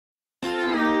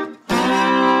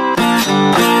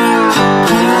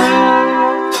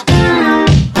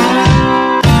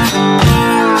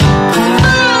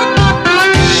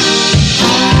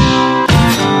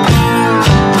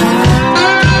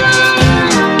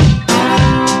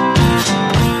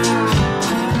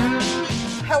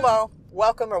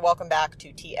welcome or welcome back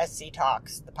to TSC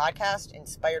Talks, the podcast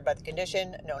inspired by the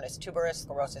condition known as tuberous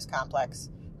sclerosis complex.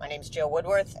 My name is Jill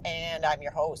Woodworth, and I'm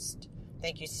your host.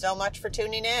 Thank you so much for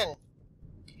tuning in.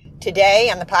 Today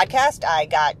on the podcast, I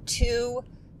got two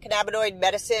cannabinoid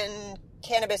medicine,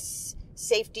 cannabis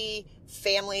safety,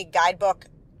 family guidebook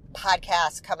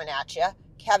podcasts coming at you.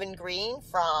 Kevin Greene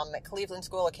from Cleveland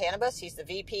School of Cannabis, he's the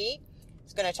VP.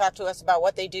 He's going to talk to us about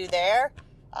what they do there.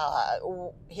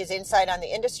 His insight on the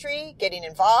industry, getting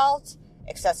involved,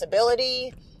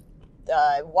 accessibility,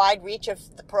 the wide reach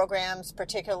of the programs,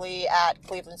 particularly at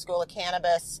Cleveland School of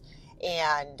Cannabis,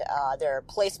 and their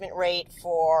placement rate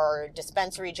for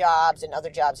dispensary jobs and other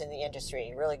jobs in the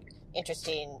industry. Really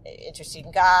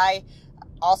interesting guy.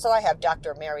 Also, I have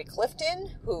Dr. Mary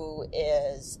Clifton, who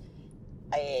is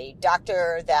a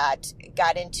doctor that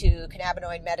got into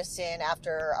cannabinoid medicine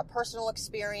after a personal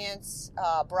experience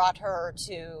brought her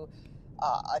to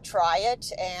try it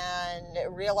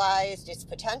and realized its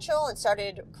potential and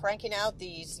started cranking out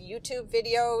these YouTube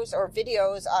videos or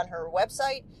videos on her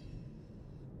website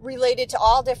related to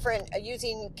all different,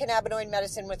 using cannabinoid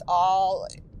medicine with all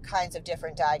kinds of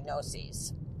different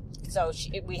diagnoses. So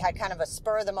we had kind of a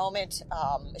spur of the moment,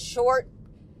 short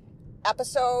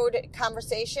episode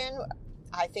conversation.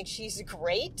 I think she's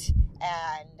great,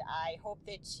 and I hope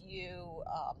that you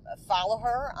follow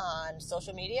her on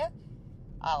social media.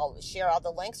 I'll share all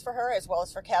the links for her as well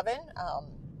as for Kevin.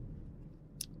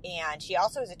 And she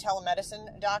also is a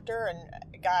telemedicine doctor and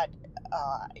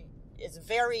is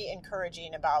very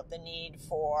encouraging about the need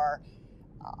for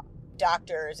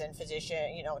doctors and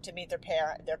physicians, to meet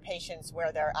their patients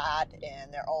where they're at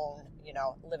in their own,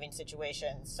 living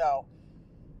situation. So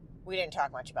we didn't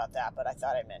talk much about that, but I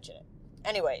thought I'd mention it.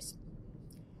 Anyways,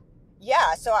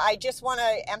 so I just want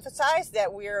to emphasize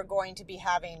that we're going to be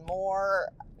having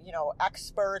more,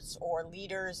 experts or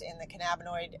leaders in the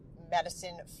cannabinoid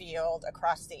medicine field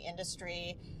across the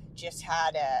industry. Just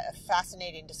had a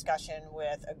fascinating discussion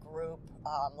with a group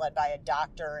led by a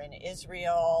doctor in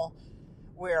Israel.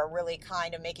 We're really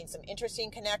kind of making some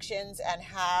interesting connections and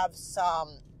have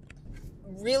some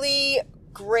really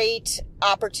great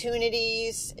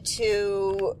opportunities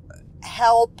to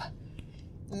help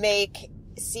make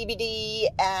CBD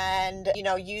and,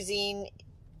 using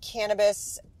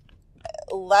cannabis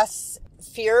less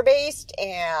fear-based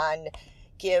and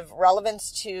give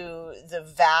relevance to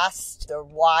the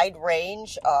wide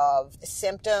range of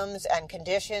symptoms and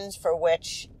conditions for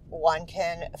which one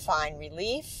can find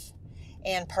relief,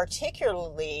 and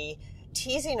particularly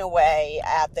teasing away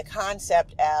at the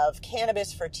concept of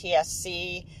cannabis for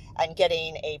TSC and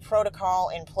getting a protocol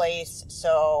in place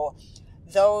so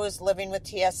those living with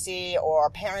TSC or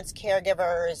parents,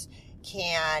 caregivers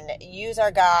can use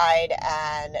our guide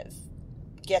and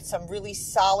get some really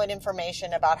solid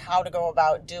information about how to go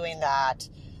about doing that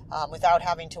without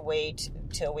having to wait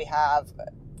till we have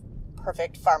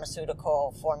perfect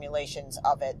pharmaceutical formulations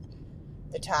of it.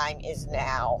 The time is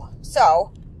now.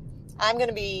 So I'm going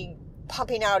to be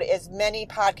pumping out as many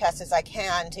podcasts as I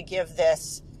can to give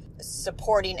this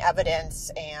supporting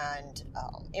evidence and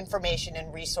information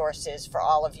and resources for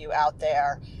all of you out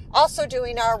there. Also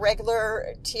doing our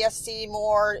regular TSC,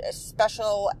 more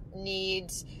special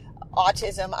needs,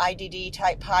 autism, IDD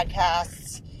type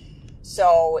podcasts.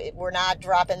 So we're not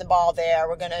dropping the ball there.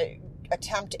 We're going to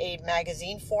attempt a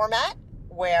magazine format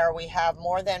where we have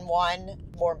more than one,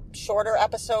 more shorter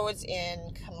episodes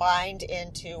combined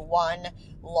into one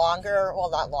longer, well,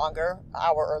 not longer,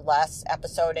 hour or less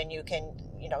episode, and you can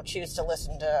choose to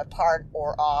listen to part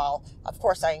or all. Of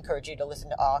course, I encourage you to listen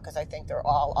to all because I think they're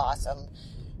all awesome.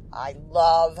 I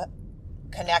love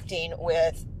connecting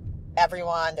with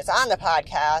everyone that's on the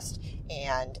podcast,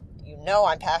 and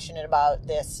I'm passionate about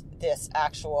this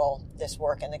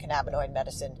work in the cannabinoid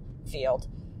medicine field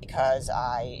because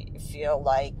I feel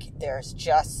like there's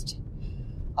just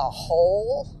a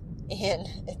hole in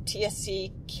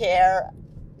TSC care,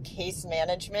 case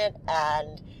management,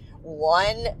 and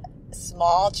one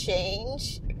small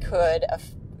change could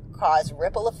cause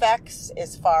ripple effects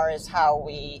as far as how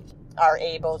we are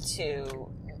able to,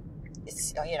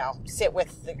 sit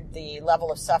with the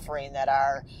level of suffering that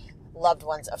our loved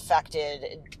ones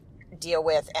affected deal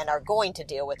with and are going to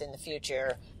deal with in the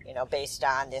future, based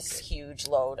on this huge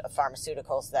load of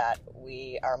pharmaceuticals that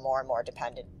we are more and more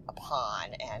dependent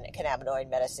upon, and cannabinoid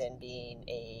medicine being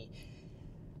a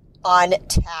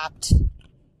untapped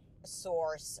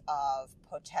source of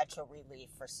potential relief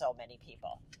for so many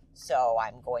people. So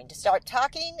I'm going to start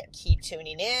talking. Keep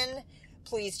tuning in.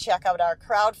 Please check out our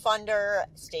crowdfunder.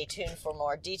 Stay tuned for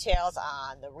more details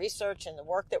on the research and the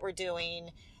work that we're doing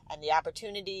and the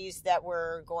opportunities that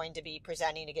we're going to be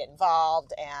presenting to get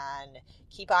involved. And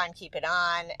keep on keeping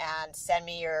on, and send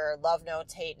me your love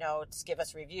notes, hate notes, give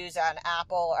us reviews on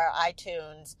Apple or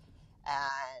iTunes,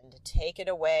 and take it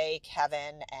away,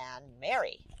 Kevin and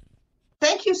Mary.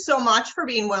 Thank you so much for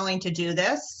being willing to do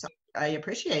this. I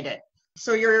appreciate it.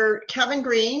 So you're Kevin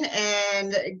Greene,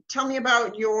 and tell me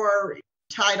about your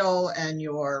title and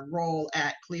your role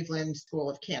at Cleveland School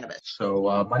of Cannabis.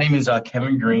 So my name is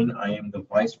Kevin Greene. I am the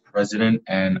Vice President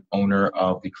and owner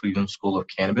of the Cleveland School of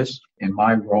Cannabis. In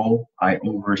my role, I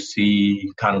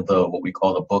oversee kind of what we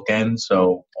call the bookend.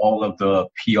 So all of the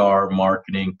PR,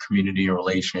 marketing, community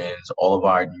relations, all of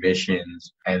our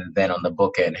admissions, and then on the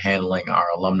bookend, handling our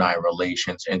alumni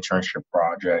relations, internship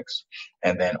projects,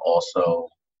 and then also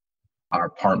our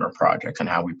partner projects and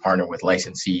how we partner with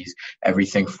licensees,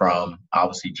 everything from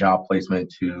obviously job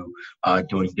placement to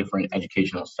doing different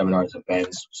educational seminars,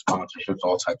 events, sponsorships,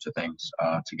 all types of things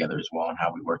together as well, and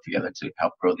how we work together to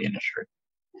help grow the industry.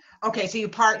 Okay, so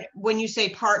when you say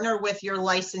partner with your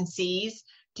licensees,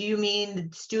 do you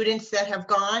mean students that have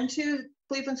gone to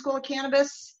Cleveland School of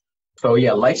Cannabis? So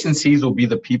yeah, licensees will be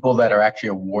the people that are actually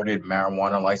awarded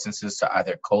marijuana licenses to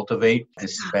either cultivate,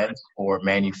 dispense, or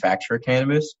manufacture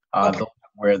cannabis, Okay.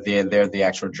 where they're the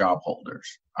actual job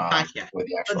holders. Gotcha.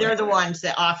 So they're the ones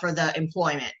that offer the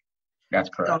employment. That's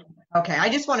correct. So, okay, I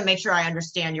just want to make sure I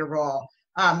understand your role.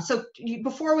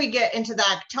 Before we get into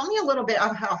that, tell me a little bit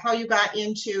of how you got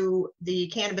into the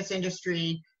cannabis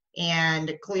industry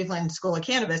and Cleveland School of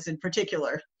Cannabis in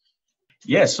particular.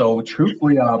 Yeah, so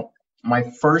truthfully, my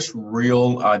first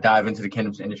real dive into the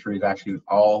cannabis industry is actually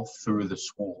all through the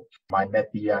school. I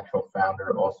met the actual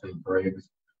founder, Austin Briggs,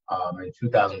 in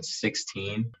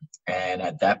 2016. And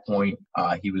at that point,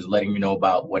 he was letting me know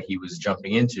about what he was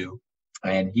jumping into.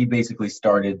 And he basically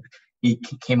he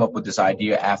came up with this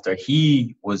idea after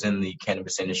he was in the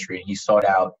cannabis industry, and he sought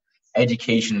out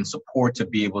education and support to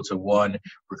be able to, one,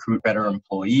 recruit better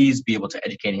employees, be able to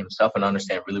educate himself and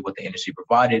understand really what the industry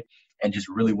provided, and just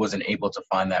really wasn't able to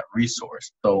find that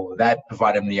resource. So that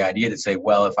provided him the idea to say,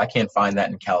 well, if I can't find that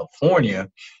in California,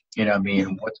 you know what I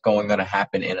mean, what's going to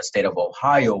happen in a state of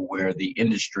Ohio where the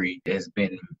industry has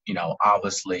been,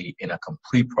 obviously in a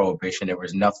complete prohibition. There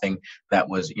was nothing that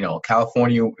was,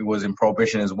 California was in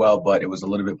prohibition as well, but it was a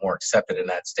little bit more accepted in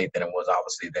that state than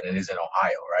it is in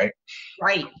Ohio, right?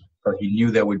 Right. So he knew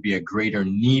there would be a greater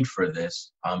need for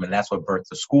this, and that's what birthed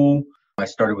the school. I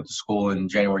started with the school in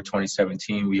January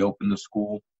 2017. We opened the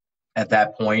school. At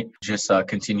that point, just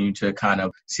continue to kind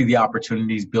of see the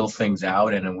opportunities, build things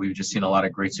out, and we've just seen a lot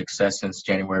of great success since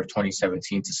January of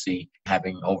 2017 to see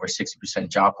having over 60%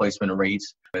 job placement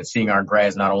rates and seeing our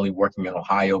grads not only working in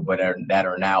Ohio, but that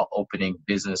are now opening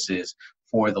businesses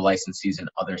for the licensees in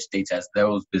other states as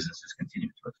those businesses continue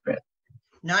to expand.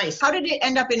 Nice. How did it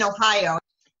end up in Ohio?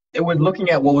 It was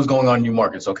looking at what was going on in new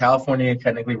markets. So California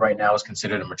technically right now is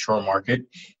considered a mature market,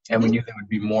 and we knew there would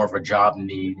be more of a job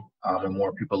need and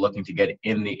more people looking to get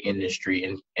in the industry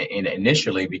in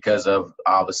initially because of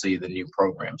obviously the new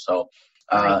program. So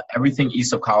everything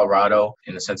east of Colorado,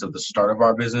 in the sense of the start of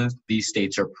our business, these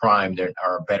states are primed and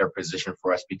are a better position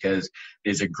for us because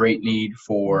there's a great need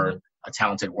for a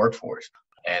talented workforce.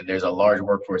 And there's a large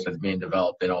workforce that's being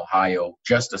developed in Ohio,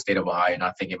 just the state of Ohio,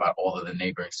 not thinking about all of the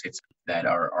neighboring states that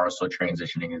are also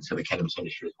transitioning into the cannabis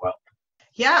industry as well.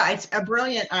 Yeah, it's a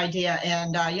brilliant idea.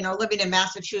 And, living in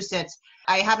Massachusetts,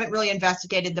 I haven't really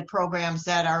investigated the programs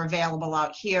that are available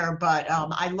out here, but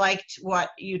I liked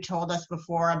what you told us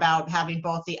before about having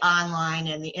both the online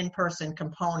and the in-person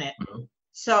component. Mm-hmm.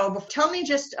 So tell me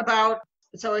just about,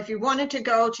 so if you wanted to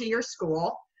go to your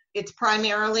school, it's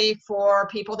primarily for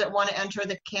people that want to enter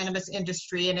the cannabis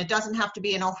industry, and it doesn't have to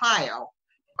be in Ohio.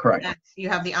 Correct. You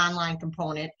have the online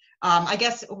component. I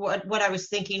guess what I was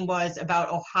thinking was about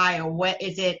Ohio. What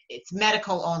is it? It's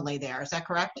medical only there. Is that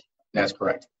correct? That's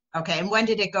correct. Okay. And when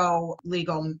did it go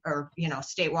legal or,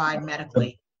 statewide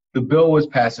medically? The bill was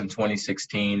passed in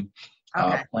 2016.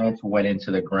 Okay. Plants went into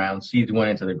the ground. Seeds went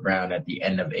into the ground at the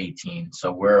end of 18.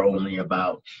 So we're only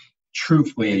about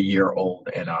truthfully a year old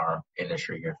in our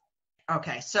industry here.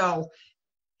 Okay. So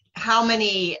how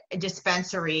many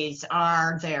dispensaries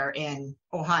are there in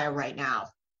Ohio right now?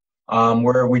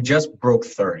 Where we just broke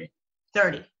 30.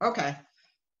 30. Okay.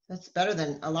 That's better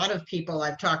than a lot of people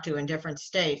I've talked to in different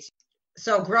states.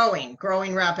 So growing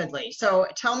rapidly. So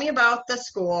tell me about the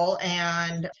school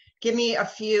and give me a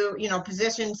few,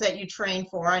 positions that you train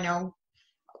for. I know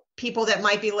people that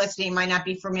might be listening might not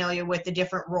be familiar with the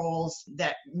different roles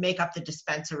that make up the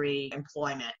dispensary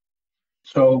employment.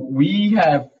 So we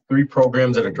have 3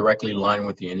 programs that are directly aligned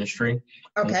with the industry.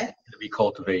 Okay. To be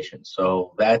cultivation.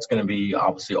 So that's going to be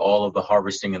obviously all of the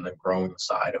harvesting and the growing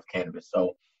side of cannabis.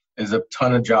 So there's a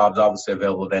ton of jobs obviously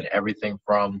available then, everything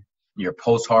from your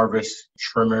post-harvest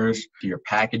trimmers to your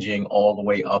packaging, all the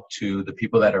way up to the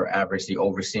people that are obviously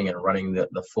overseeing and running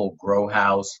the full grow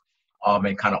house,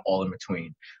 and kind of all in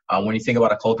between. When you think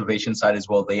about a cultivation side as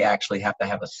well, they actually have to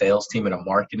have a sales team and a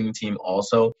marketing team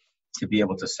also to be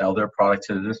able to sell their product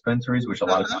to the dispensaries, which a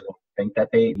lot of people think that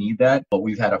they need that. But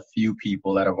we've had a few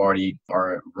people that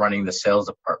are running the sales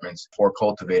departments for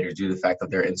cultivators due to the fact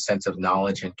that their incentive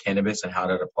knowledge in cannabis and how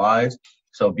that applies.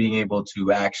 So being able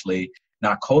to actually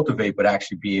not cultivate, but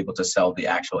actually be able to sell the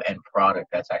actual end product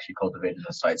that's actually cultivated in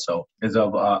the site. So there's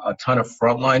a ton of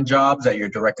frontline jobs that you're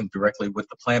directly with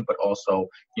the plant, but also,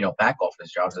 back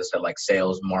office jobs, as I said, like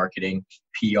sales, marketing,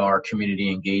 PR,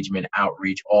 community engagement,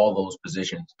 outreach, all those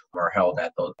positions are held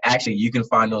at those. Actually, you can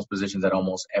find those positions at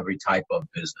almost every type of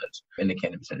business in the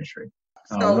cannabis industry.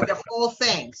 So the whole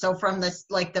thing. So from this,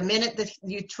 like the minute that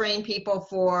you train people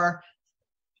for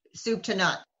soup to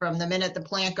nut, from the minute the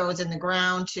plant goes in the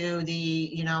ground to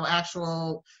the,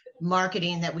 actual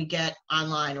marketing that we get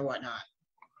online or whatnot.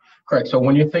 Correct. So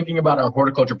when you're thinking about our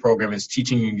horticulture program, it's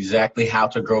teaching you exactly how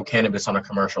to grow cannabis on a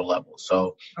commercial level.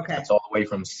 So That's all the way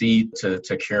from seed to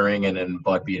curing and then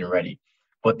bud being ready.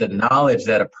 But the knowledge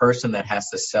that a person that has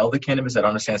to sell the cannabis, that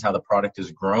understands how the product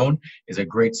is grown, is a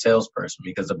great salesperson,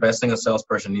 because the best thing a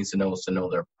salesperson needs to know is to know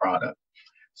their product.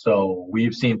 So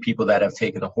we've seen people that have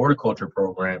taken the horticulture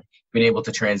program, been able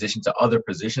to transition to other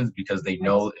positions because they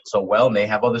know it so well and they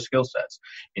have other skill sets.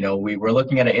 We're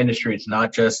looking at an industry, it's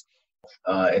not just,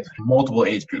 it's multiple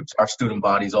age groups. Our student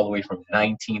body is all the way from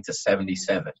 19 to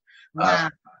 77. Wow.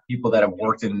 People that have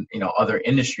worked in, other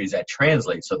industries that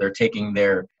translate. So they're taking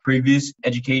their previous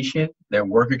education, their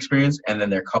work experience, and then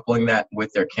they're coupling that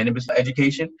with their cannabis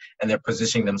education, and they're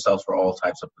positioning themselves for all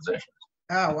types of positions.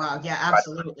 Oh, wow. Yeah,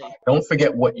 absolutely. Don't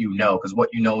forget what you know, because what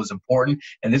you know is important.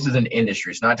 And this is an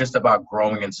industry. It's not just about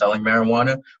growing and selling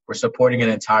marijuana. We're supporting an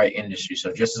entire industry.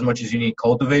 So just as much as you need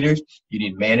cultivators, you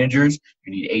need managers,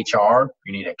 you need HR,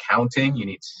 you need accounting, you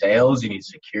need sales, you need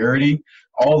security.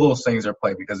 All those things are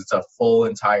played because it's a full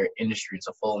entire industry. It's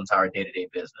a full entire day-to-day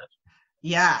business.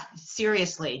 Yeah,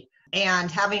 seriously. And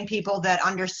having people that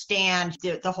understand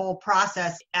the whole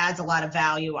process adds a lot of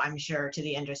value, I'm sure, to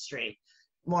the industry.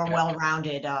 More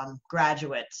well-rounded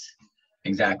graduates.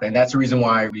 Exactly. And that's the reason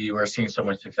why we were seeing so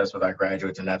much success with our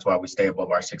graduates. And that's why we stay above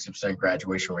our 60%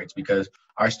 graduation rates, because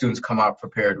our students come out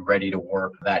prepared, ready to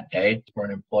work that day for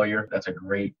an employer. That's a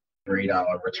great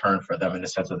return for them in the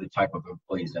sense of the type of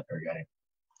employees that they're getting.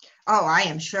 Oh, I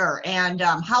am sure. And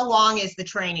how long is the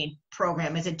training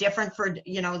program? Is it different for,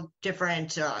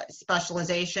 different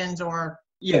specializations or?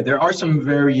 Yeah, there are some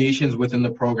variations within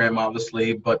the program,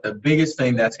 obviously, but the biggest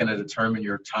thing that's going to determine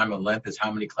your time and length is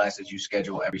how many classes you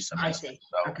schedule every semester. I see.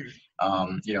 So, okay.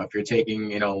 If you're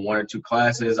taking, 1 or 2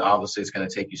 classes, obviously it's going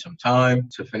to take you some time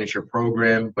to finish your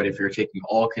program. But if you're taking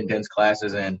all condensed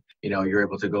classes and, you're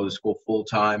able to go to school full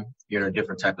time, you're in a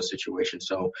different type of situation.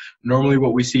 So normally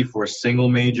what we see for a single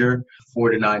major,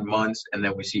 4 to 9 months, and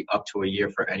then we see up to a year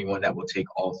for anyone that will take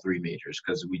all 3 majors,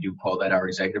 because we do call that our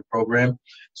executive program.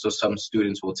 So some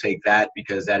students will take that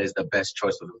because that is the best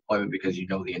choice of employment, because you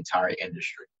know the entire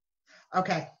industry.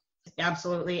 Okay.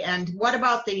 Absolutely. And what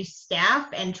about the staff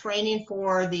and training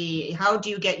for how do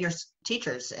you get your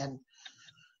teachers? And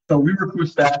so we recruit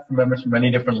staff members from many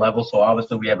different levels. So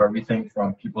obviously we have everything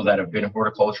from people that have been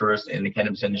horticulturists in the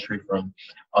cannabis industry from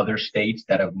other states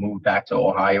that have moved back to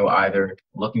Ohio, either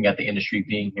looking at the industry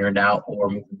being here now or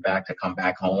moving back to come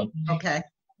back home. Okay.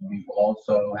 We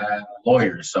also have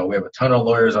lawyers. So we have a ton of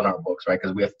lawyers on our books, right?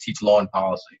 Because we have to teach law and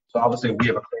policy. So obviously we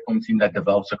have a curriculum team that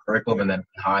develops a curriculum and then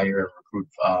hire and recruit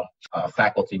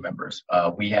faculty members.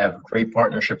 We have great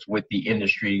partnerships with the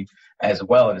industry as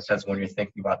well, in the sense when you're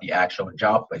thinking about the actual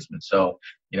job placement. So,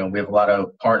 we have a lot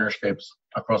of partnerships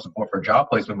across the board for job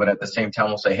placement, but at the same time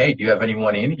we'll say, hey, do you have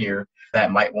anyone in here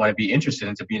that might want to be interested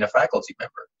into being a faculty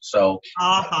member? So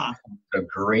a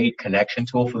great connection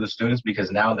tool for the students,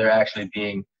 because now they're actually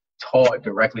being taught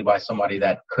directly by somebody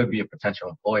that could be a potential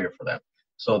employer for them.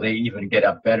 So they even get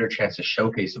a better chance to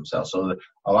showcase themselves. So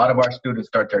a lot of our students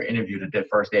start their interview the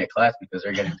first day of class because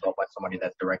they're getting taught by somebody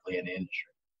that's directly in the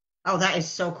industry. Oh, that is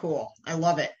so cool. I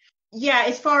love it. Yeah,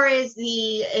 as far as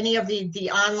any of the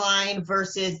online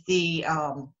versus the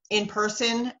in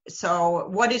person, so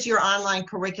what is your online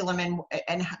curriculum,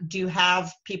 and do you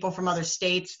have people from other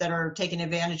states that are taking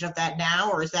advantage of that now,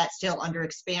 or is that still under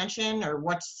expansion, or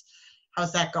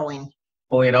how's that going?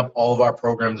 Fully up, all of our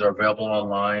programs are available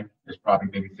online. There's probably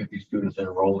maybe 50 students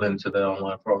enrolled into the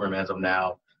online program as of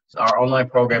now. So our online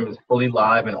program is fully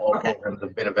live, and all programs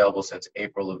have been available since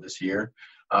April of this year.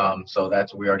 So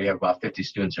we already have about 50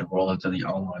 students enrolled into the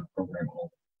online program.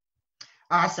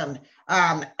 Awesome.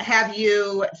 Have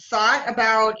you thought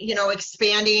about,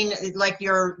 expanding like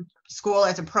your school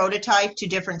as a prototype to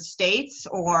different states,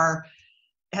 or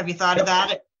have you thought of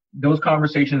that? Those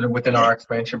conversations are within our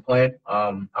expansion plan.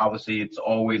 Obviously, it's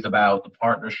always about the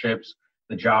partnerships,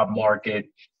 the job market,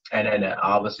 and then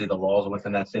obviously the laws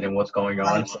within that state and what's going on.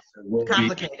 Right. So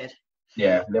Complicated.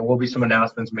 There will be some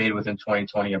announcements made within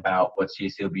 2020 about what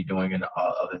TSC will be doing and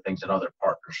other things and other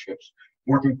partnerships.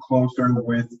 Working closer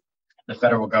with the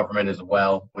federal government as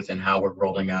well within how we're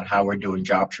rolling out, how we're doing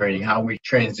job training, how we're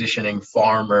transitioning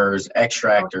farmers,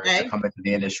 extractors to come into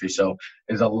the industry. So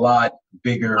there's a lot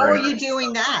bigger. How are you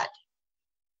doing that?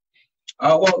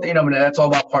 Well, that's all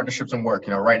about partnerships and work.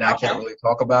 Right now I can't really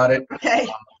talk about it. Okay.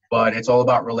 But it's all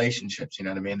about relationships. You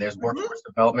know what I mean? There's workforce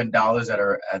development dollars that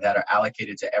are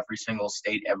allocated to every single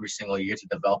state every single year to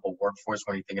develop a workforce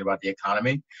when you're thinking about the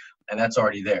economy. And that's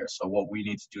already there. So what we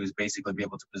need to do is basically be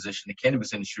able to position the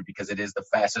cannabis industry, because it is the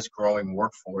fastest growing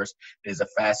workforce. It is the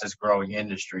fastest growing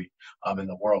industry in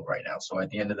the world right now. So at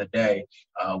the end of the day,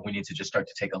 we need to just start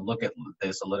to take a look at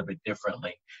this a little bit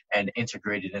differently and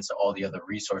integrate it into all the other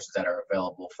resources that are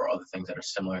available for other things that are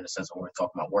similar, in the sense of when we're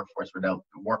talking about workforce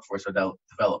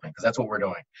development, because that's what we're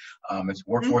doing. It's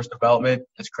workforce development,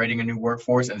 it's creating a new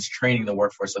workforce, and it's training the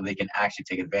workforce so they can actually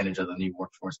take advantage of the new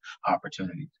workforce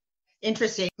opportunities.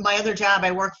 Interesting. My other job, I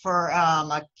work for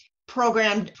a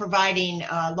program providing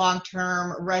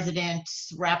long-term resident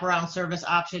wraparound service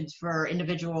options for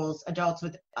individuals, adults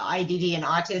with IDD and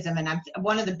autism. And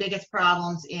one of the biggest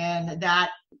problems in that,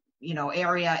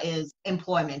 area is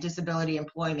employment, disability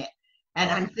employment. And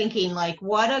I'm thinking, like,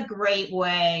 what a great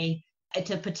way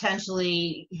to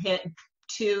potentially hit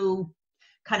two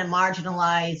kind of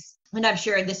marginalized, and I'm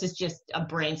sure this is just a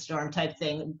brainstorm type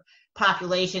thing,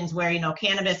 populations where,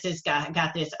 cannabis has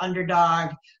got this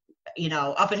underdog,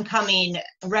 up and coming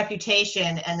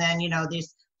reputation. And then,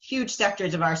 these huge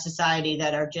sectors of our society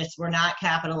that are just, we're not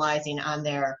capitalizing on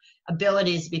their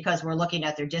abilities because we're looking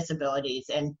at their disabilities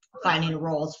and finding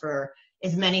roles for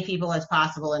as many people as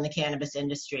possible in the cannabis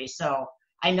industry. So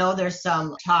I know there's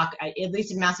some talk, at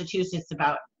least in Massachusetts,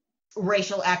 about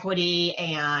racial equity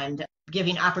and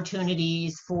giving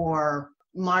opportunities for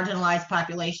marginalized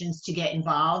populations to get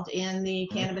involved in the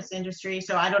cannabis industry.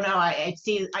 So I don't know, I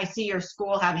see your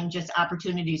school having just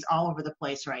opportunities all over the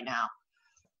place right now.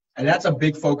 And that's a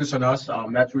big focus on us.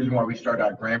 That's the reason why we started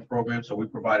our grant program. So we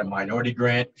provide a minority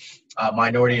grant,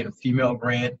 minority and female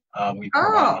grant. We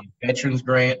provide a veterans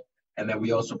grant. And then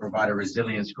we also provide a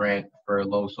resilience grant for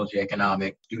low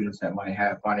socioeconomic students that might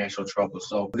have financial trouble.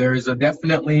 So there is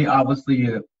definitely, obviously,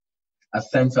 a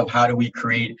sense of how do we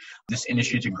create this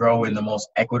industry to grow in the most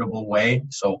equitable way.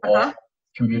 So all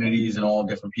communities and all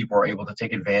different people are able to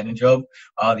take advantage of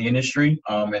the industry.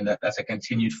 And that's a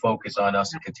continued focus on us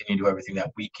to continue to do everything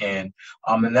that we can.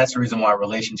 And that's the reason why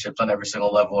relationships on every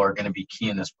single level are going to be key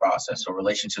in this process. So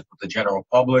relationships with the general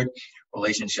public,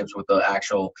 relationships with the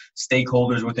actual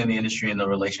stakeholders within the industry, and the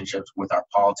relationships with our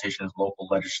politicians, local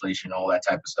legislation, all that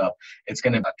type of stuff. It's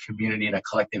going to be a community and a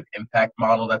collective impact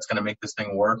model that's going to make this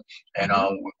thing work. And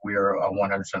we are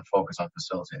 100% focused on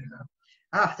facilitating that.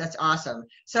 Oh, that's awesome.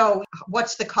 So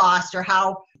what's the cost, or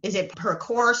how is it per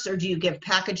course, or do you give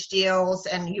package deals?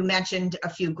 And you mentioned a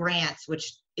few grants,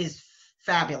 which is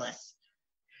fabulous.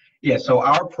 Yeah, so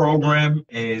our program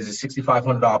is a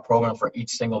 $6,500 program for each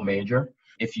single major.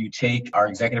 If you take our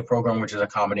executive program, which is a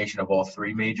combination of all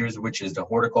three majors, which is the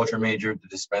horticulture major, the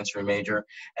dispensary major,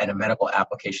 and a medical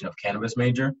application of cannabis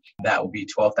major, that will be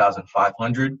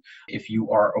 $12,500. If you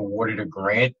are awarded a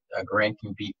grant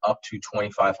can be up to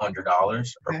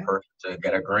 $2,500 per person to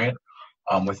get a grant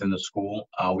within the school.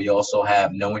 We also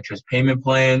have no interest payment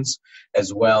plans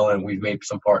as well, and we've made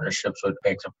some partnerships with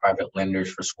banks and private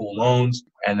lenders for school loans.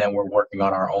 And then we're working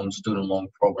on our own student loan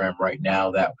program right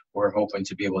now that we're hoping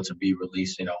to be able to be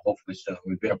released, hopefully soon.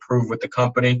 We've been approved with the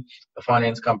company, the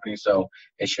finance company, so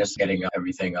it's just getting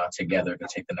everything together to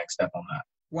take the next step on that.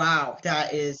 Wow,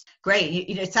 that is great.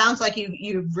 It sounds like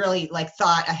you really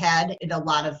thought ahead in a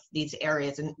lot of these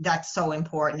areas, and that's so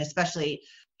important, especially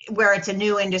where it's a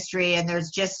new industry and there's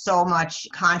just so much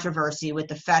controversy with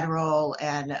the federal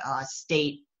and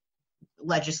state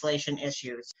legislation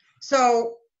issues.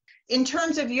 So in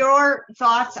terms of your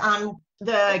thoughts on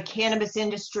the cannabis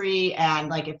industry,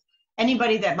 and if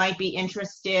anybody that might be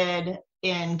interested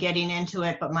in getting into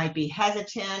it but might be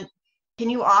hesitant, Can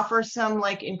you offer some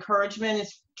like encouragement in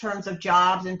terms of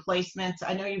jobs and placements?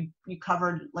 I know you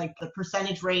covered like the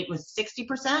percentage rate was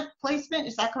 60% placement.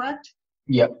 Is that correct?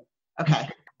 Yep. Okay.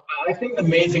 I think the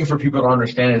main thing for people to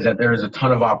understand is that there is a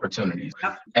ton of opportunities,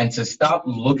 and to stop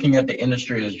looking at the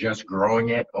industry as just growing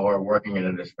it or working in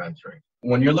a dispensary.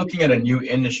 When you're looking at a new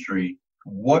industry,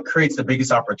 what creates the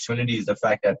biggest opportunity is the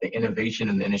fact that the innovation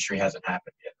in the industry hasn't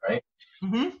happened yet, right?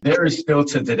 Mm-hmm. There is still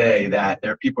to today that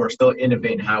there are people are still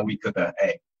innovating how we cook an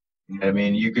egg. You know what I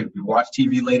mean? You could watch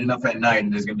TV late enough at night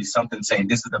and there's going to be something saying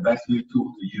this is the best tool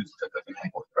to use to cook an egg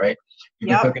with, right? You've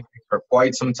been cooking for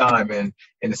quite some time in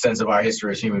the sense of our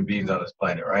history as human beings on this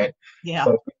planet, right? Yeah.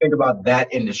 So if we think about that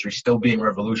industry still being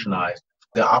revolutionized,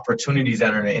 the opportunities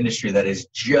that are in an industry that is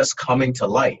just coming to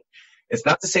light. It's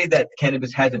not to say that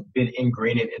cannabis hasn't been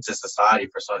ingrained into society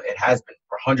for some. It has been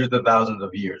for hundreds of thousands of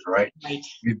years, right? Right.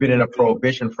 We've been in a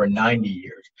prohibition for 90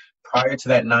 years. Prior to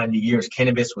that 90 years,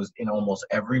 cannabis was in almost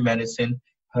every medicine.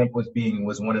 Hemp was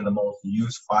one of the most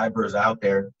used fibers out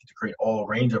there to create all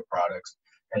range of products.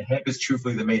 And hemp is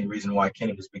truthfully the main reason why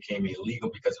cannabis became illegal,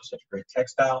 because it was such a great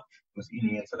textile. It was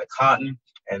eating into the cotton,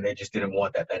 and they just didn't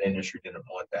want that. That industry didn't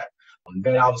want that.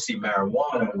 Then obviously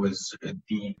marijuana was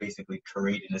deemed basically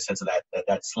created in the sense of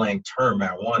that slang term,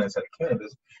 marijuana, instead of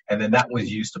cannabis. And then that was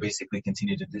used to basically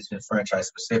continue to disenfranchise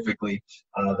specifically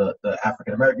the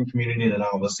African-American community and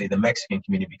obviously the Mexican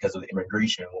community because of the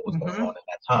immigration and what was going on at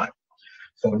that time.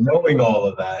 So knowing all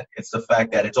of that, it's the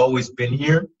fact that it's always been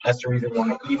here. That's the reason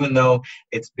why, even though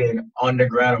it's been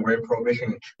underground and we're in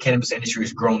prohibition, cannabis industry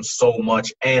has grown so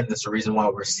much. And that's the reason why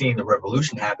we're seeing the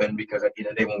revolution happen, because at the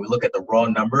end of the day, when we look at the raw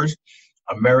numbers,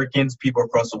 Americans, people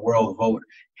across the world vote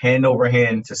hand over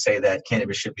hand to say that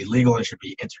cannabis should be legal and should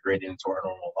be integrated into our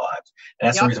normal lives. And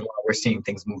that's the reason why we're seeing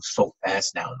things move so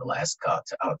fast now in the last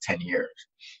 10 years.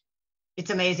 It's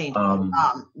amazing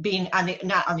being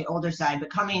not on the older side, but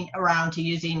coming around to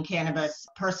using cannabis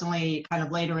personally kind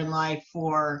of later in life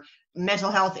for mental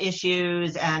health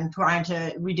issues and trying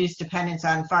to reduce dependence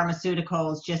on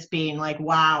pharmaceuticals, just being like,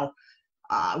 wow,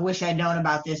 I wish I'd known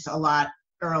about this a lot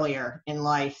earlier in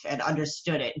life and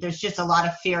understood it. There's just a lot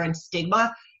of fear and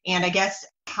stigma. And I guess,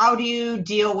 how do you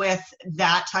deal with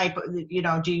that type of,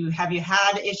 have you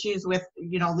had issues with,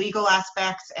 legal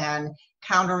aspects and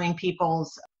countering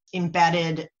people's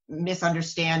embedded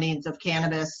misunderstandings of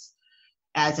cannabis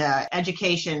as a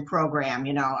education program?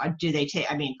 Do they take,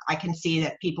 I can see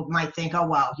that people might think, oh,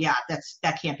 well, yeah,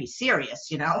 that can't be serious.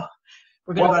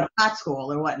 We're going to go to pot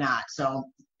school or whatnot. So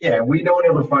yeah, we don't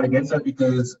ever fight against that,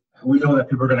 because we know that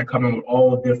people are going to come in with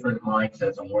all different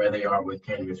mindsets on where they are with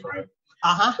cannabis, right?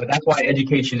 But that's why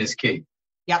education is key.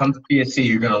 Come to TSC,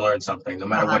 you're going to learn something. No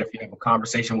matter what, if you have a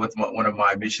conversation with one of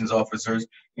my admissions officers,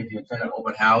 if you attend an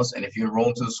open house, and if you enroll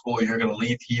into the school, you're going to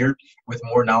leave here with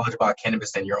more knowledge about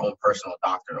cannabis than your own personal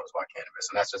doctor knows about cannabis.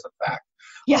 And that's just a fact.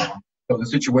 Yeah. So the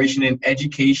situation in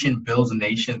education builds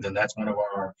nations, and that's one of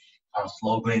our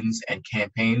slogans and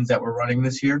campaigns that we're running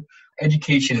this year.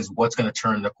 Education is what's going to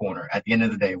turn the corner. At the end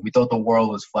of the day, we thought the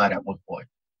world was flat at one point.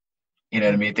 You know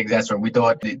what I mean? I think that's right. We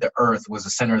thought the earth was the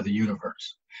center of the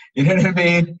universe. You know what I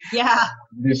mean? Yeah.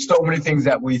 There's so many things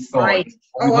that we thought. Right.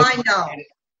 Oh, I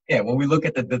know. When we look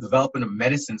at the development of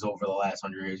medicines over the last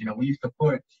 100 years, we used to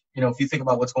put, if you think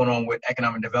about what's going on with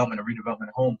economic development and redevelopment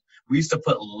of homes, we used to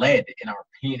put lead in our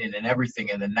painting and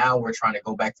everything. And then now we're trying to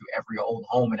go back through every old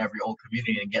home and every old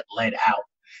community and get lead out.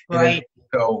 Right.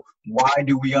 So why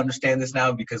do we understand this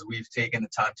now? Because we've taken the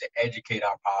time to educate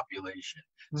our population.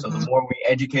 So the more we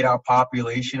educate our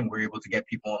population, we're able to get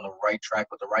people on the right track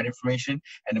with the right information.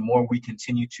 And the more we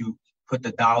continue to put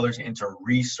the dollars into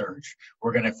research,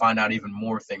 we're going to find out even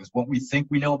more things. What we think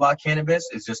we know about cannabis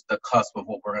is just the cusp of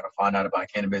what we're going to find out about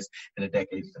cannabis in the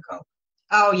decades to come.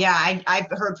 Oh, yeah. I've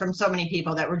heard from so many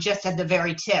people that were just at the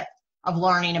very tip of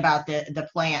learning about the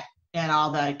plant and all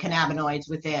the cannabinoids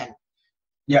within.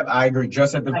 Yep, I agree.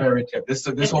 Just at the very tip.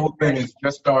 This whole thing is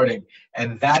just starting,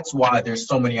 and that's why there's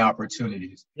so many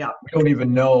opportunities. Yeah. We don't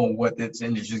even know what this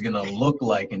industry is going to look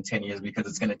like in 10 years, because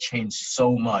it's going to change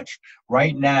so much.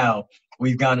 Right now,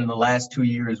 we've gone in the last 2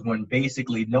 years when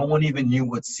basically no one even knew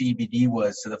what CBD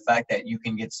was, to the fact that you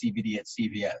can get CBD at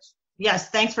CVS.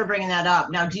 Yes, thanks for bringing that up.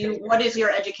 Now, what is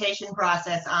your education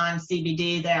process on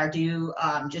CBD there? Do you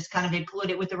just kind of include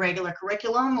it with the regular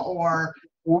curriculum, or?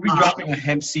 We'll be dropping a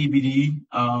hemp CBD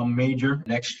major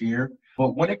next year.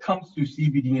 But when it comes to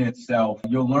CBD in itself,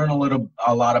 you'll learn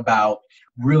a lot about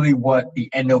really what the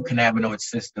endocannabinoid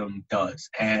system does.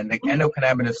 And the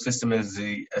endocannabinoid system is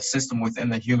a system within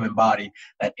the human body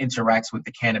that interacts with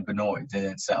the cannabinoids in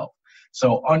itself.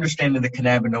 So understanding the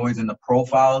cannabinoids and the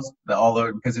profiles,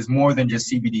 because it's more than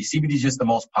just CBD. CBD is just the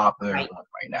most popular one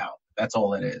right now. That's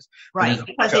all it is. Right,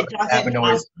 because it doesn't have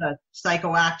cannabinoids. the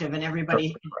psychoactive, and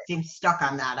everybody seems stuck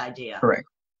on that idea. Correct.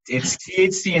 It's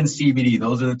THC and CBD.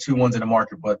 Those are the two ones in the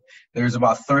market, but there's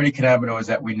about 30 cannabinoids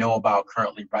that we know about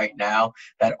currently right now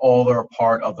that all are a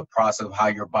part of the process of how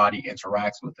your body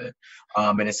interacts with it,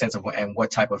 in a sense of and what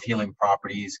type of healing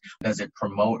properties does it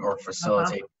promote or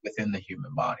facilitate within the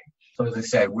human body. So as I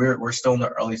said, we're still in the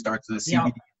early starts of the CBD.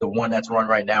 Yep. The one that's run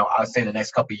right now, I would say the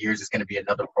next couple of years is going to be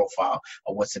another profile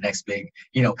of what's the next big,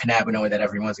 cannabinoid that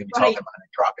everyone's going to be talking about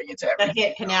and dropping into everything. The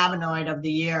hit cannabinoid of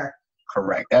the year.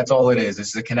 Correct. That's all it is.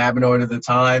 It's the cannabinoid of the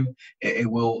time.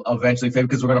 It will eventually fade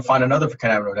because we're going to find another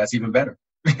cannabinoid that's even better.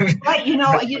 Right.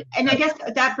 And I guess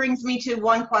that brings me to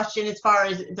one question as far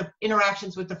as the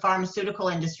interactions with the pharmaceutical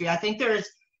industry. I think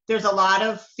there's a lot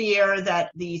of fear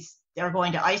that they're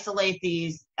going to isolate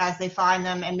these as they find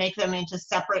them and make them into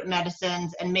separate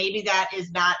medicines. And maybe that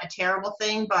is not a terrible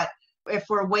thing, but if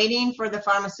we're waiting for the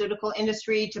pharmaceutical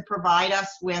industry to provide us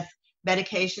with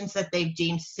medications that they've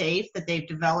deemed safe, that they've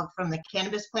developed from the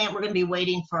cannabis plant, we're going to be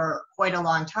waiting for quite a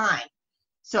long time.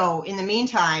 So in the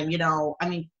meantime,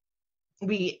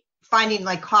 we finding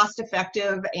like cost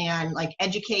effective and like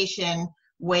education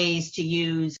ways to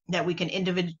use that we can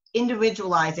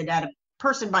individualize it at a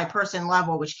person by person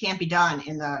level, which can't be done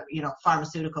in the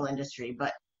pharmaceutical industry.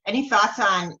 But any thoughts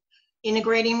on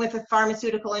integrating with the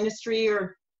pharmaceutical industry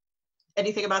or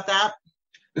anything about that?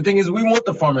 The thing is, we want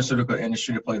the pharmaceutical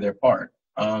industry to play their part.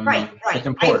 Right. It's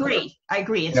important. I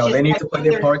agree. It's they need to play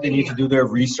their part. They need to do their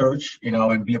research,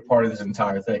 and be a part of this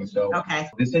entire thing. So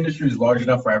this industry is large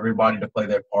enough for everybody to play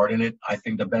their part in it. I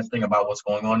think the best thing about what's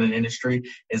going on in the industry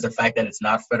is the fact that it's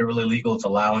not federally legal. It's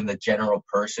allowing the general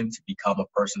person to become a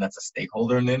person that's a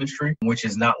stakeholder in the industry, which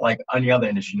is not like any other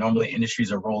industry. Normally,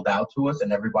 industries are rolled out to us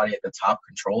and everybody at the top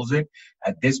controls it.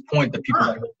 At this point, the people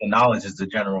that hold the knowledge is the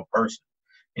general person.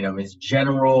 It's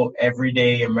general,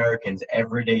 everyday Americans,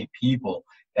 everyday people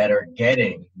that are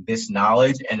getting this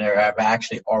knowledge and have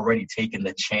actually already taken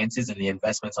the chances and the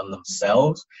investments on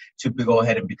themselves to go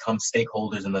ahead and become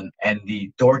stakeholders and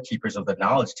the doorkeepers of the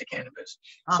knowledge to cannabis.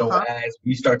 So as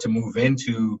we start to move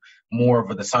into more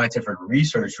of the scientific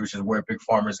research, which is where Big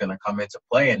Pharma is going to come into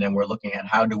play, and then we're looking at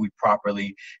how do we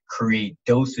properly create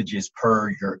dosages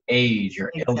per your age,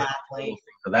 your illness, things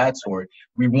of that sort.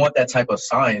 We want that type of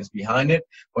science behind it,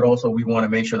 but also we want to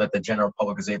make sure that the general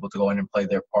public is able to go in and play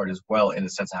their part as well in the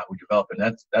sense of how we develop it.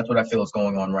 And that's what I feel is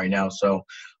going on right now. So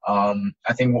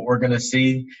I think what we're going to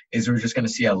see is we're just going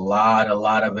to see a lot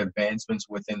of advancements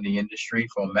within the industry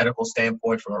from a medical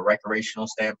standpoint, from a recreational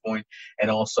standpoint,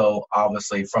 and also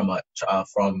obviously from a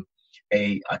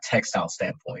textile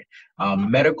standpoint.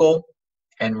 Medical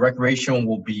and recreational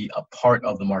will be a part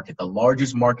of the market. The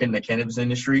largest market in the cannabis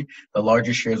industry, the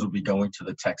largest shares will be going to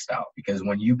the textile, because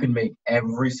when you can make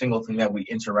every single thing that we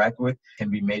interact with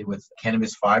can be made with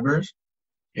cannabis fibers,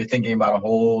 you're thinking about a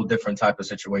whole different type of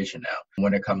situation now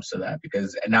when it comes to that,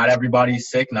 because not everybody's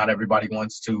sick. Not everybody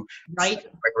wants to spend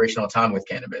recreational time with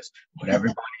cannabis, but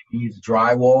everybody needs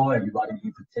drywall. Everybody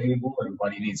needs a table.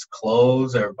 Everybody needs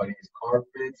clothes. Everybody needs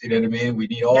carpets. You know what I mean? We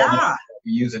need all that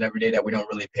we use it every day that we don't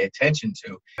really pay attention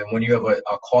to. And when you have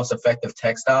a cost-effective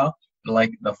textile,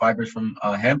 like the fibers from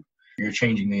hemp, you're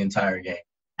changing the entire game.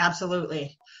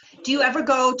 Absolutely. Do you ever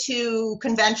go to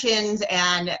conventions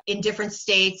and in different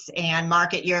states and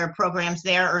market your programs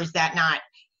there, or is that not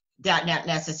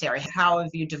necessary? How have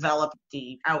you developed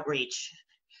the outreach?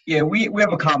 Yeah, we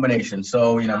have a combination.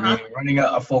 So, running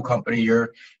a full company, you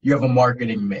have a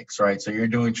marketing mix, right? So you're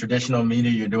doing traditional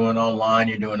media, you're doing online,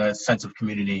 you're doing a sense of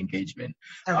community engagement.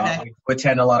 We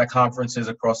attend a lot of conferences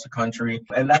across the country,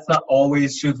 and that's not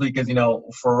always truthfully because,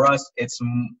 for us,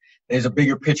 there's a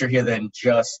bigger picture here than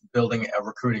just building and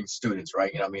recruiting students,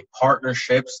 right?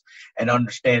 Partnerships and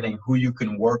understanding who you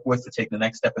can work with to take the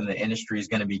next step in the industry is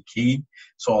going to be key.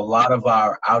 So a lot of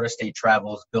our out-of-state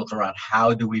travel is built around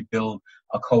how do we build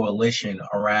a coalition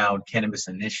around cannabis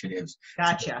initiatives.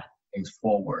 Gotcha. Things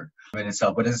forward in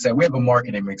itself. But as I said, we have a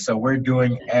marketing mix. So we're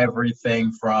doing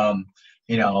everything from,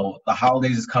 the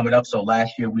holidays is coming up. So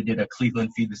last year we did a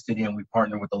Cleveland Feed the City, and we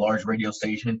partnered with a large radio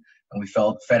station, and we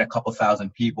fed a couple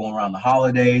thousand people around the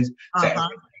holidays.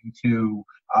 To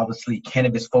obviously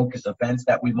cannabis focused events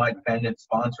that we might vend and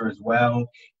sponsor as well,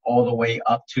 all the way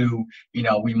up to,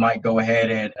 we might go ahead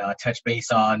and touch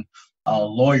base on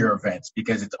lawyer events,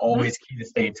 because it's always key to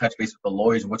stay in touch base with the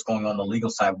lawyers, what's going on the legal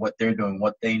side, what they're doing,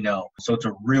 what they know. So it's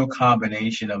a real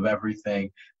combination of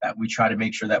everything that we try to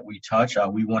make sure that we touch.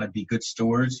 We want to be good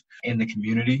stewards in the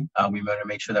community. We want to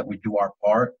make sure that we do our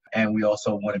part, and we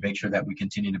also want to make sure that we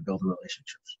continue to build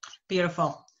relationships.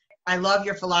 Beautiful. I love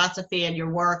your philosophy and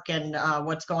your work and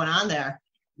what's going on there.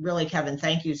 really, Kevin,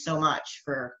 thank you so much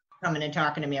for coming and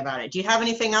talking to me about it. Do you have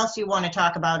anything else you want to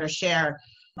talk about or share?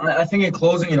 I think in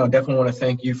closing, definitely want to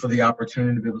thank you for the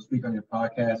opportunity to be able to speak on your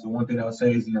podcast. And one thing I would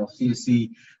say is, TSC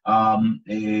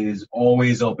is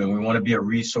always open. We want to be a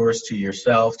resource to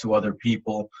yourself, to other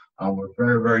people. We're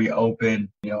very, very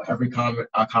open. Every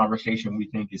conversation we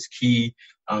think is key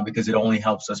because it only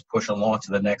helps us push along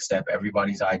to the next step,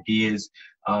 everybody's ideas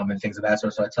and things of that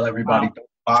sort. So I tell everybody, don't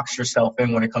box yourself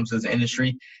in when it comes to this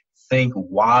industry. Think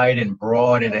wide and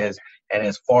broad and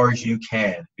as far as you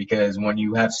can, because when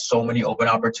you have so many open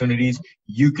opportunities,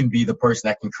 you can be the person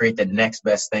that can create the next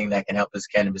best thing that can help this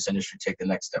cannabis industry take the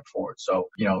next step forward. So,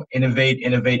 innovate,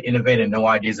 and no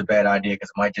idea is a bad idea because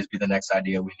it might just be the next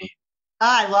idea we need.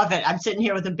 I love it. I'm sitting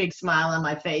here with a big smile on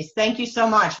my face. Thank you so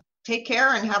much. Take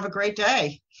care and have a great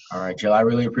day. All right, Jill, I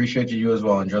really appreciate you as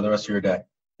well. Enjoy the rest of your day.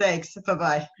 Thanks.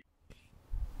 Bye-bye.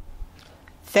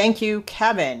 Thank you,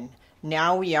 Kevin.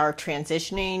 Now we are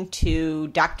transitioning to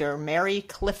Dr. Mary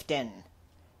Clifton.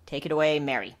 Take it away,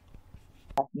 Mary.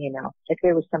 If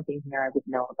there was something here, I would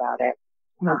know about it.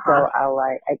 So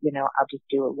I'll just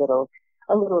do a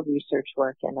little research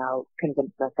work and I'll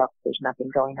convince myself there's nothing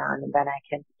going on and then I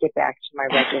can get back to my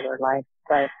regular life.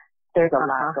 But there's a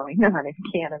lot going on in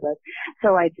cannabis.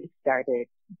 So I just started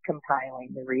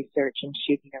compiling the research and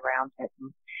shooting around it.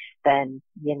 And then,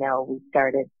 we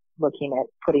started looking at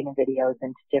putting the videos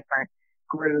into different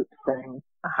groups and,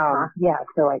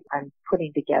 so I'm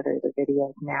putting together the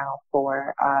videos now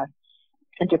for,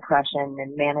 depression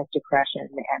and manic depression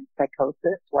and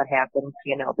psychosis. What happens,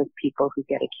 with people who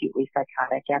get acutely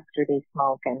psychotic after they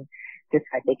smoke and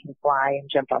decide they can fly and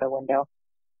jump out a window.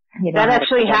 That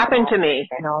actually happened to me.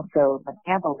 And also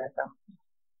metabolism.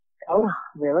 Oh,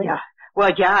 really? Yeah.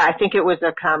 Well, yeah, I think it was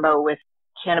a combo with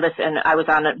cannabis and I was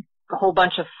on a whole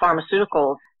bunch of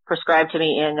pharmaceuticals prescribed to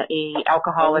me in a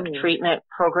alcoholic treatment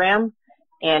program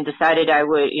and decided I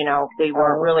would, they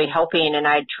weren't really helping and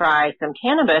I'd try some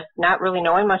cannabis, not really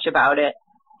knowing much about it.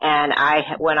 And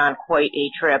I went on quite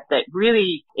a trip that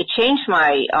really, it changed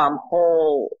my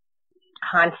whole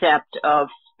concept of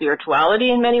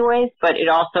spirituality in many ways, but it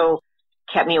also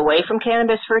kept me away from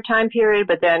cannabis for a time period.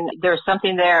 But then there's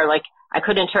something there, like I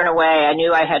couldn't turn away. I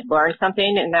knew I had learned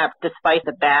something in that despite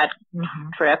the bad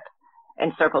trip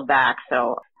and circled back.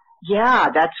 So yeah,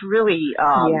 that's really,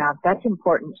 that's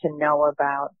important to know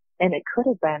about. And it could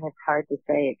have been, it's hard to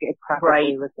say. It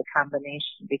probably was a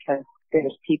combination because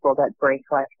there's people that break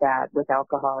like that with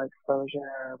alcohol exposure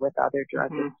or with other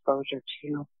drug exposure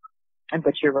too.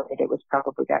 But you're right, it was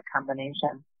probably that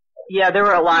combination. Yeah, there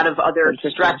were a lot of other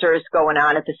stressors going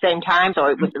on at the same time. So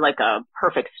it was like a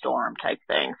perfect storm type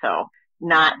thing. So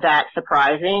not that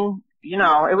surprising. It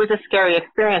was a scary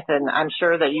experience and I'm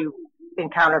sure that you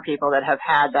encounter people that have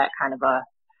had that kind of a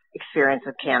experience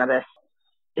with cannabis.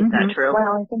 Is that true?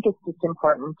 Well, I think it's just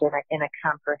important in a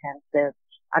comprehensive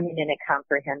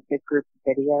group of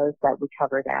videos that we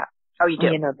cover that. Oh, you do?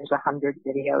 There's 100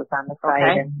 videos on the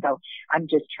site, and so I'm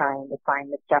just trying to find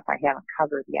the stuff I haven't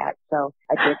covered yet. So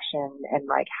addiction and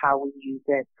like how we use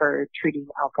it for treating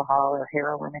alcohol or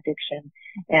heroin addiction,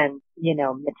 and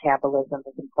metabolism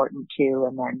is important too,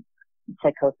 and then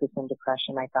psychosis and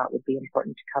depression I thought would be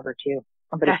important to cover too.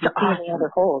 But if you see any other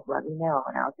holes, let me know,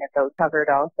 and I'll get those covered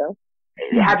also.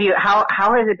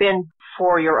 How has it been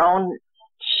for your own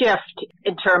shift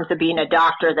in terms of being a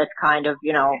doctor that's kind of,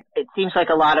 it seems like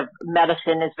a lot of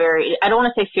medicine is very, I don't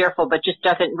want to say fearful, but just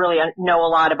doesn't really know a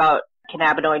lot about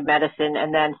cannabinoid medicine,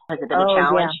 and then has it been a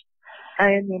challenge? Yeah.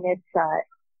 I mean,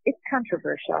 it's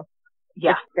controversial.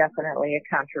 Yeah. It's definitely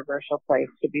a controversial place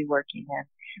to be working in,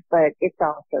 but it's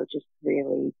also just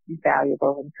really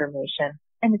valuable information,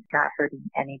 and it's not hurting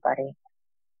anybody.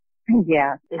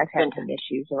 Yeah, I've had some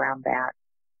issues around that.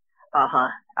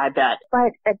 I bet.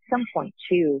 But at some point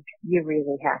too, you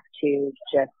really have to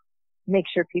just make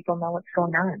sure people know what's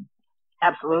going on.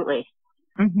 Absolutely.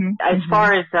 As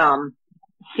far as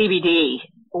CBD,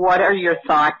 what are your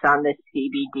thoughts on this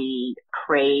CBD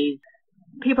craze?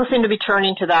 People seem to be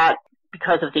turning to that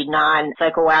because of the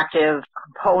non-psychoactive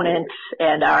components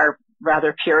and our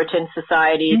rather Puritan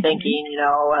society thinking,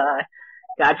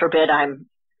 God forbid I'm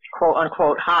quote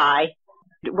unquote high.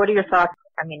 What are your thoughts?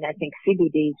 I mean, I think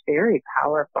CBD is very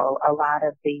powerful.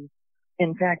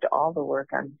 In fact, all the work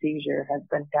on seizure has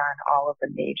been done. All of the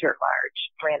major large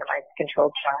randomized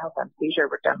controlled trials on seizure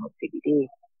were done with CBD.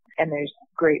 And there's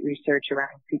great research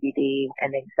around CBD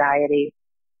and anxiety.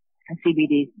 And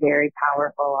CBD is very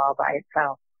powerful all by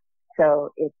itself. So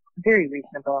it's a very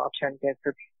reasonable alternative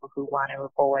for people who want to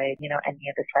avoid, any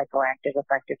of the psychoactive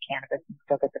effect of cannabis and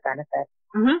still get the benefit.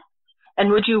 And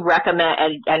would you recommend,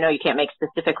 and I know you can't make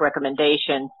specific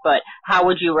recommendations, but how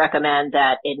would you recommend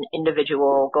that an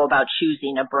individual go about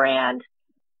choosing a brand?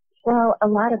 Well, a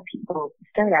lot of people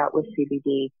start out with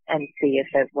CBD and see if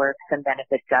it works, and then if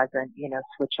it doesn't,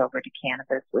 switch over to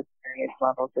cannabis with various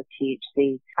levels of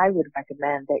THC. I would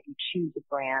recommend that you choose a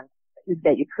brand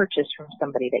that you purchase from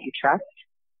somebody that you trust,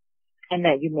 and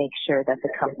that you make sure that the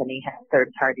company has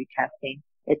third-party testing.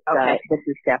 This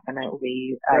is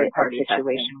definitely a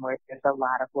situation where there's a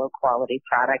lot of low-quality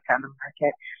product on the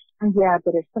market. Yeah,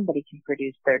 but if somebody can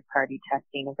produce third-party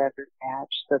testing of every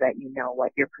batch so that you know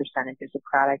what your percentages of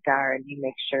product are and you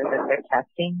make sure that they're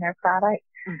testing their product,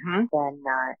 then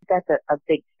that's a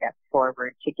big step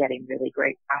forward to getting really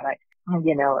great product. I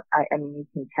mean, you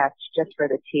can test just for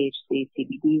the THC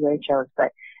CBD ratios,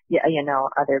 but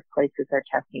other places are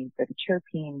testing for the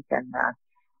terpenes and the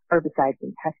herbicides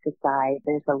and pesticides.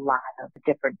 There's a lot of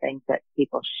different things that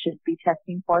people should be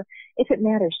testing for if it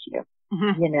matters to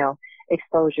you.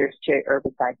 Exposures to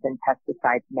herbicides and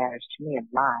pesticides matters to me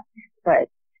a lot, but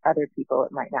other people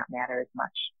it might not matter as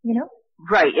much,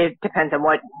 Right. It depends on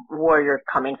where you're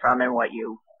coming from and what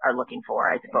you are looking for,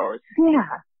 I suppose.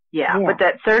 Yeah. But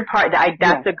that third part,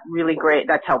 that's a really great,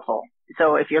 that's helpful.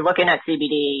 So if you're looking at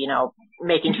CBD,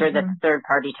 making sure that the third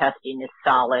party testing is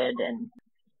solid and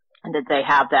that they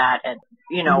have that and,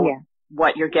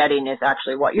 what you're getting is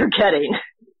actually what you're getting.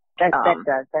 That's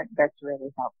really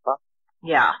helpful.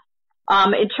 Yeah.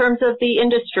 In terms of the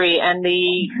industry and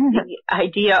the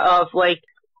idea of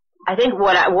I think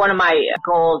one of my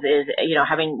goals is,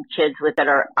 having kids that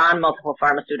are on multiple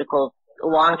pharmaceuticals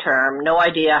long term, no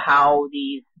idea how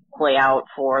these play out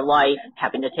for life,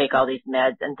 having to take all these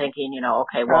meds and thinking,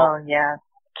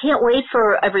 can't wait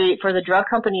for the drug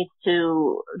companies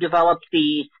to develop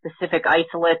the specific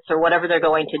isolates or whatever they're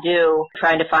going to do,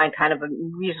 trying to find kind of a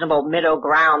reasonable middle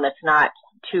ground that's not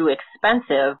too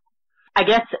expensive. I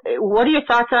guess, what are your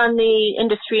thoughts on the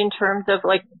industry in terms of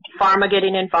pharma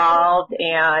getting involved,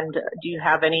 and do you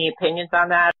have any opinions on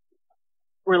that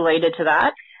related to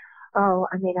that? Oh,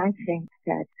 I think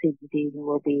that CBD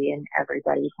will be in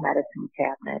everybody's medicine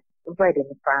cabinet right in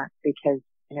the front because,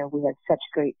 we have such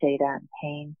great data on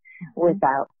pain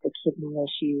without the kidney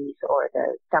issues or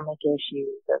the stomach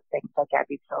issues of things like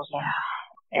ibuprofen.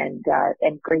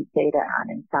 And great data on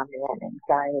insomnia and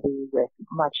anxiety with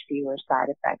much fewer side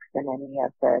effects than any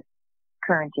of the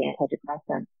current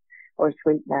antidepressants or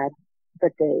sleep meds.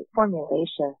 But the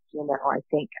formulations, I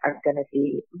think are going to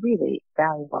be really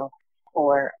valuable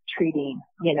for treating,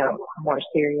 more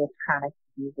serious chronic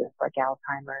diseases like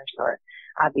Alzheimer's or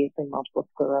obviously multiple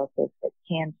sclerosis, but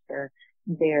cancer.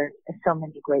 There are so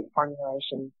many great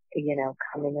formulations,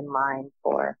 coming in line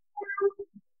for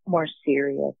more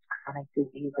serious chronic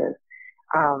diseases,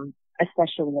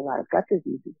 especially a lot of gut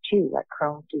diseases too, like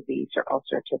Crohn's disease or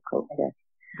ulcerative colitis.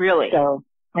 Really? So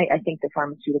I think the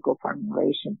pharmaceutical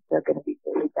formulations are going to be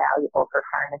really valuable for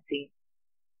harnessing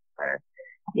for,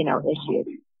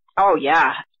 issues. Oh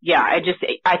yeah. Yeah.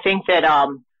 I think that,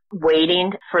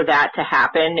 waiting for that to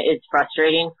happen is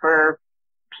frustrating for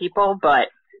people, but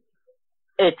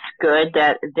it's good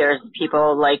that there's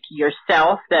people like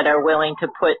yourself that are willing to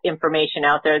put information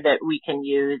out there that we can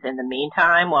use in the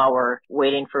meantime while we're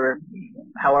waiting for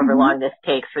however long this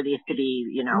takes for these to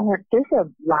be, There's a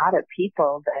lot of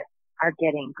people that are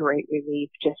getting great relief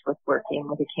just with working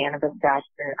with a cannabis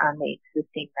doctor on the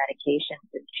existing medications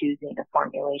and choosing a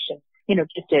formulation,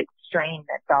 just a strain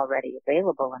that's already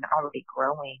available and already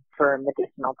growing for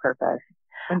medicinal purpose.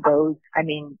 And those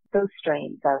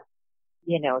strains are,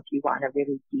 if you want a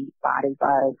really deep body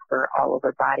buzz for all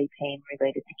over body pain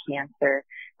related to cancer,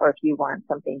 or if you want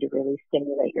something to really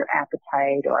stimulate your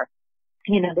appetite or,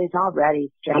 there's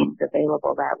already strains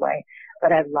available that way.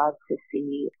 But I'd love to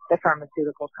see the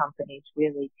pharmaceutical companies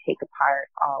really take apart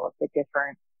all of the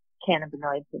different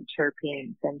cannabinoids and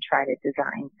terpenes and try to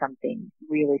design something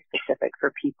really specific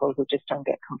for people who just don't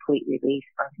get complete relief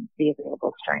from the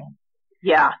available strains.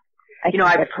 Yeah. I think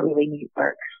that's really neat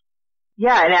work.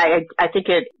 Yeah, and I think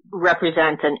it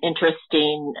represents an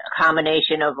interesting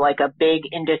combination of a big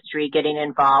industry getting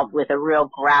involved with a real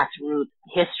grassroots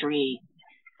history,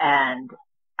 and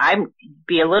I'd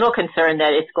be a little concerned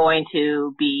that it's going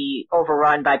to be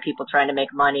overrun by people trying to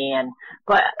make money,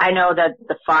 but I know that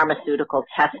the pharmaceutical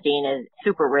testing is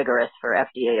super rigorous for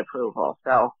FDA approval,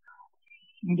 so.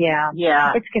 Yeah.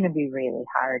 It's going to be really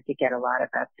hard to get a lot of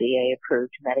FDA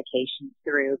approved medications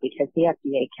through because the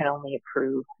FDA can only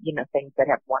approve, things that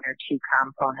have one or two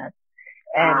components.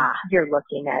 And you're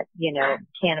looking at,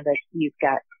 cannabis, you've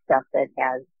got stuff that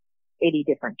has 80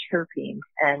 different terpenes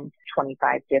and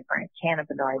 25 different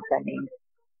cannabinoids. I mean,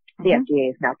 The FDA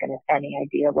is not going to have any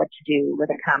idea what to do with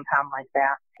a compound like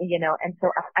that, and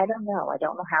so I don't know. I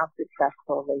don't know how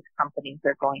successful these companies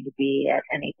are going to be at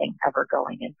anything ever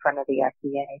going in front of the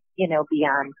FDA,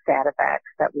 beyond Sativex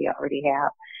that we already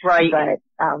have. Right. But,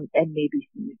 and maybe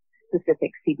some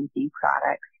specific CBD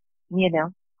products, Yeah.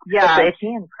 But they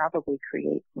can probably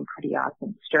create some pretty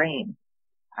awesome strains.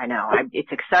 I know.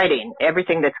 It's exciting.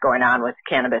 Everything that's going on with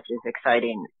cannabis is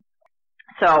exciting.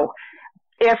 So,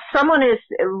 if someone is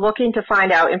looking to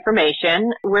find out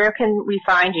information, where can we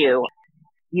find you?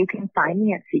 You can find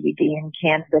me at CBD and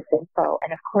Cannabis Info.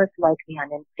 And of course, like me on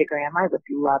Instagram. I would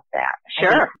love that.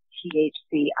 Sure.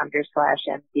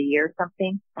 THC_MD or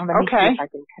something. Let me see if I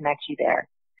can connect you there.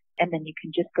 And then you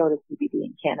can just go to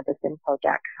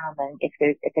cbdandcannabisinfo.com. And if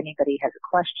anybody has a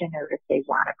question or if they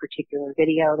want a particular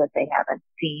video that they haven't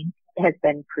seen has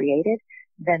been created,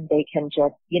 then they can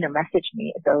just, message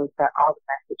me. All the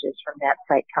messages from that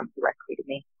site come directly to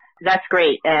me. That's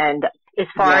great. And as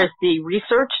far as the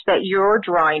research that you're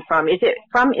drawing from, you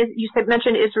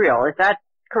mentioned Israel. Is that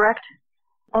correct?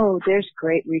 Oh, there's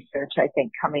great research, I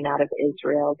think, coming out of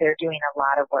Israel. They're doing a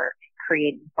lot of work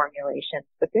creating formulations,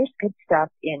 but there's good stuff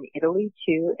in Italy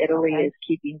too. Italy is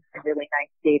keeping a really nice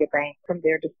data bank from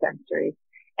their dispensaries.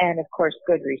 And of course,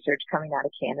 good research coming out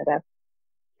of Canada.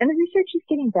 And the research is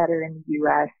getting better in the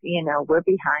U.S. We're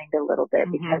behind a little bit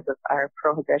because of our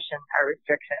prohibition, our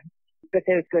restrictions, but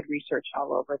there's good research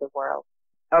all over the world.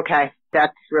 Okay.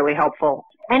 That's really helpful.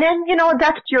 And then,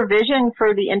 that's your vision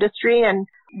for the industry and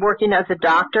working as a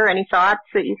doctor. Any thoughts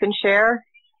that you can share?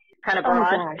 Kind of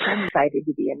broad. Oh gosh, I'm excited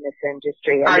to be in this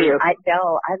industry. Are you? I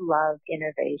love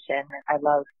innovation. I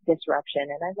love disruption,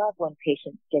 and I love when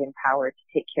patients get empowered to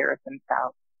take care of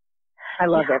themselves. I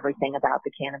love everything about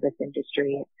the cannabis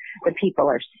industry. The people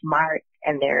are smart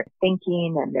and they're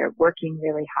thinking and they're working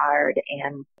really hard,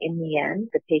 and in the end,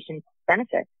 the patients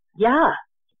benefit. Yeah.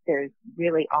 There's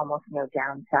really almost no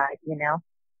downside, Yeah.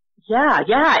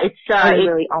 It's,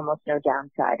 really almost no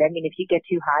downside. I mean, if you get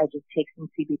too high, just take some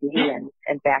CBD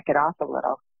and back it off a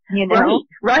little.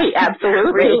 Right,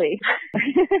 absolutely. Really.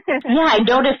 Yeah, I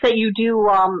noticed that you do,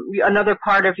 another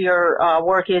part of your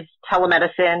work is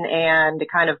telemedicine and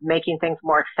kind of making things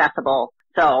more accessible.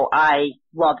 So I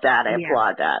love that. I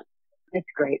applaud that. It's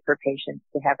great for patients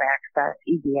to have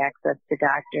easy access to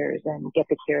doctors and get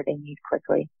the care they need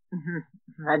quickly. Mm-hmm.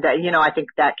 And, I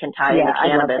think that can tie into cannabis.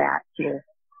 I love that too.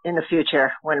 In the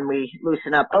future when we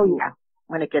loosen up.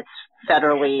 When it gets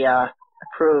federally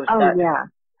approved.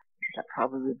 That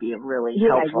probably would be really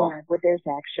helpful. Yeah, well, there's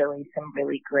actually some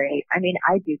really great, I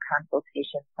do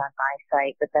consultations on my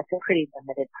site, but that's a pretty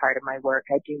limited part of my work.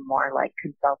 I do more like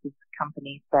consulting with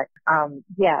companies, but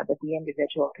the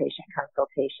individual patient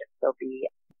consultations will be,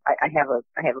 I have a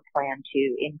plan to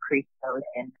increase those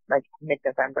in like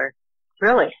mid-November.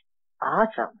 Really?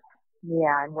 Awesome.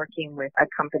 Yeah, I'm working with a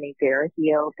company,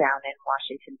 VeraHeal, down in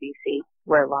Washington, D.C.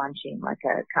 We're launching like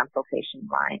a consultation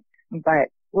line,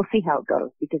 but we'll see how it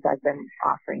goes because I've been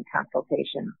offering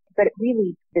consultations. But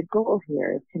really, the goal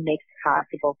here is to make it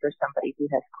possible for somebody who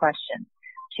has questions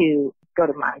to go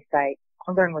to my site,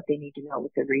 learn what they need to know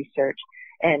with the research,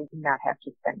 and not have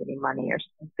to spend any money or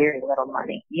very little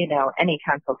money. Any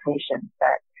consultations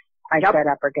that I set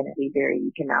up are going to be very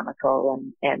economical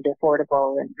and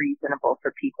affordable and reasonable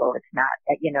for people. It's not,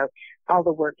 all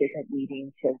the work isn't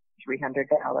leading to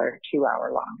 $300,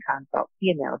 2-hour long consults.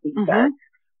 These are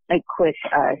like quick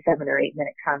 7 or 8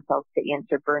 minute consults to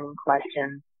answer burning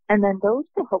questions. And then those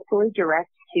will hopefully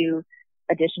direct to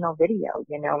additional video.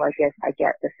 Like if I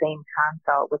get the same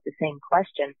consult with the same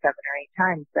question 7 or 8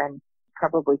 times, then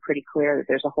probably pretty clear that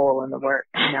there's a hole in the work,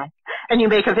 And you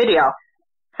make a video.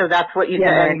 So that's what you do.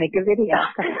 I make a video.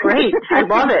 Great. I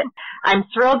love it. I'm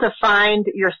thrilled to find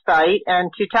your site and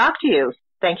to talk to you.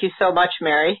 Thank you so much,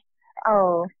 Mary.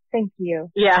 Oh, thank you.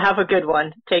 Yeah, have a good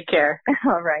one. Take care.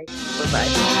 All right.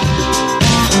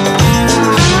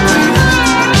 Bye-bye.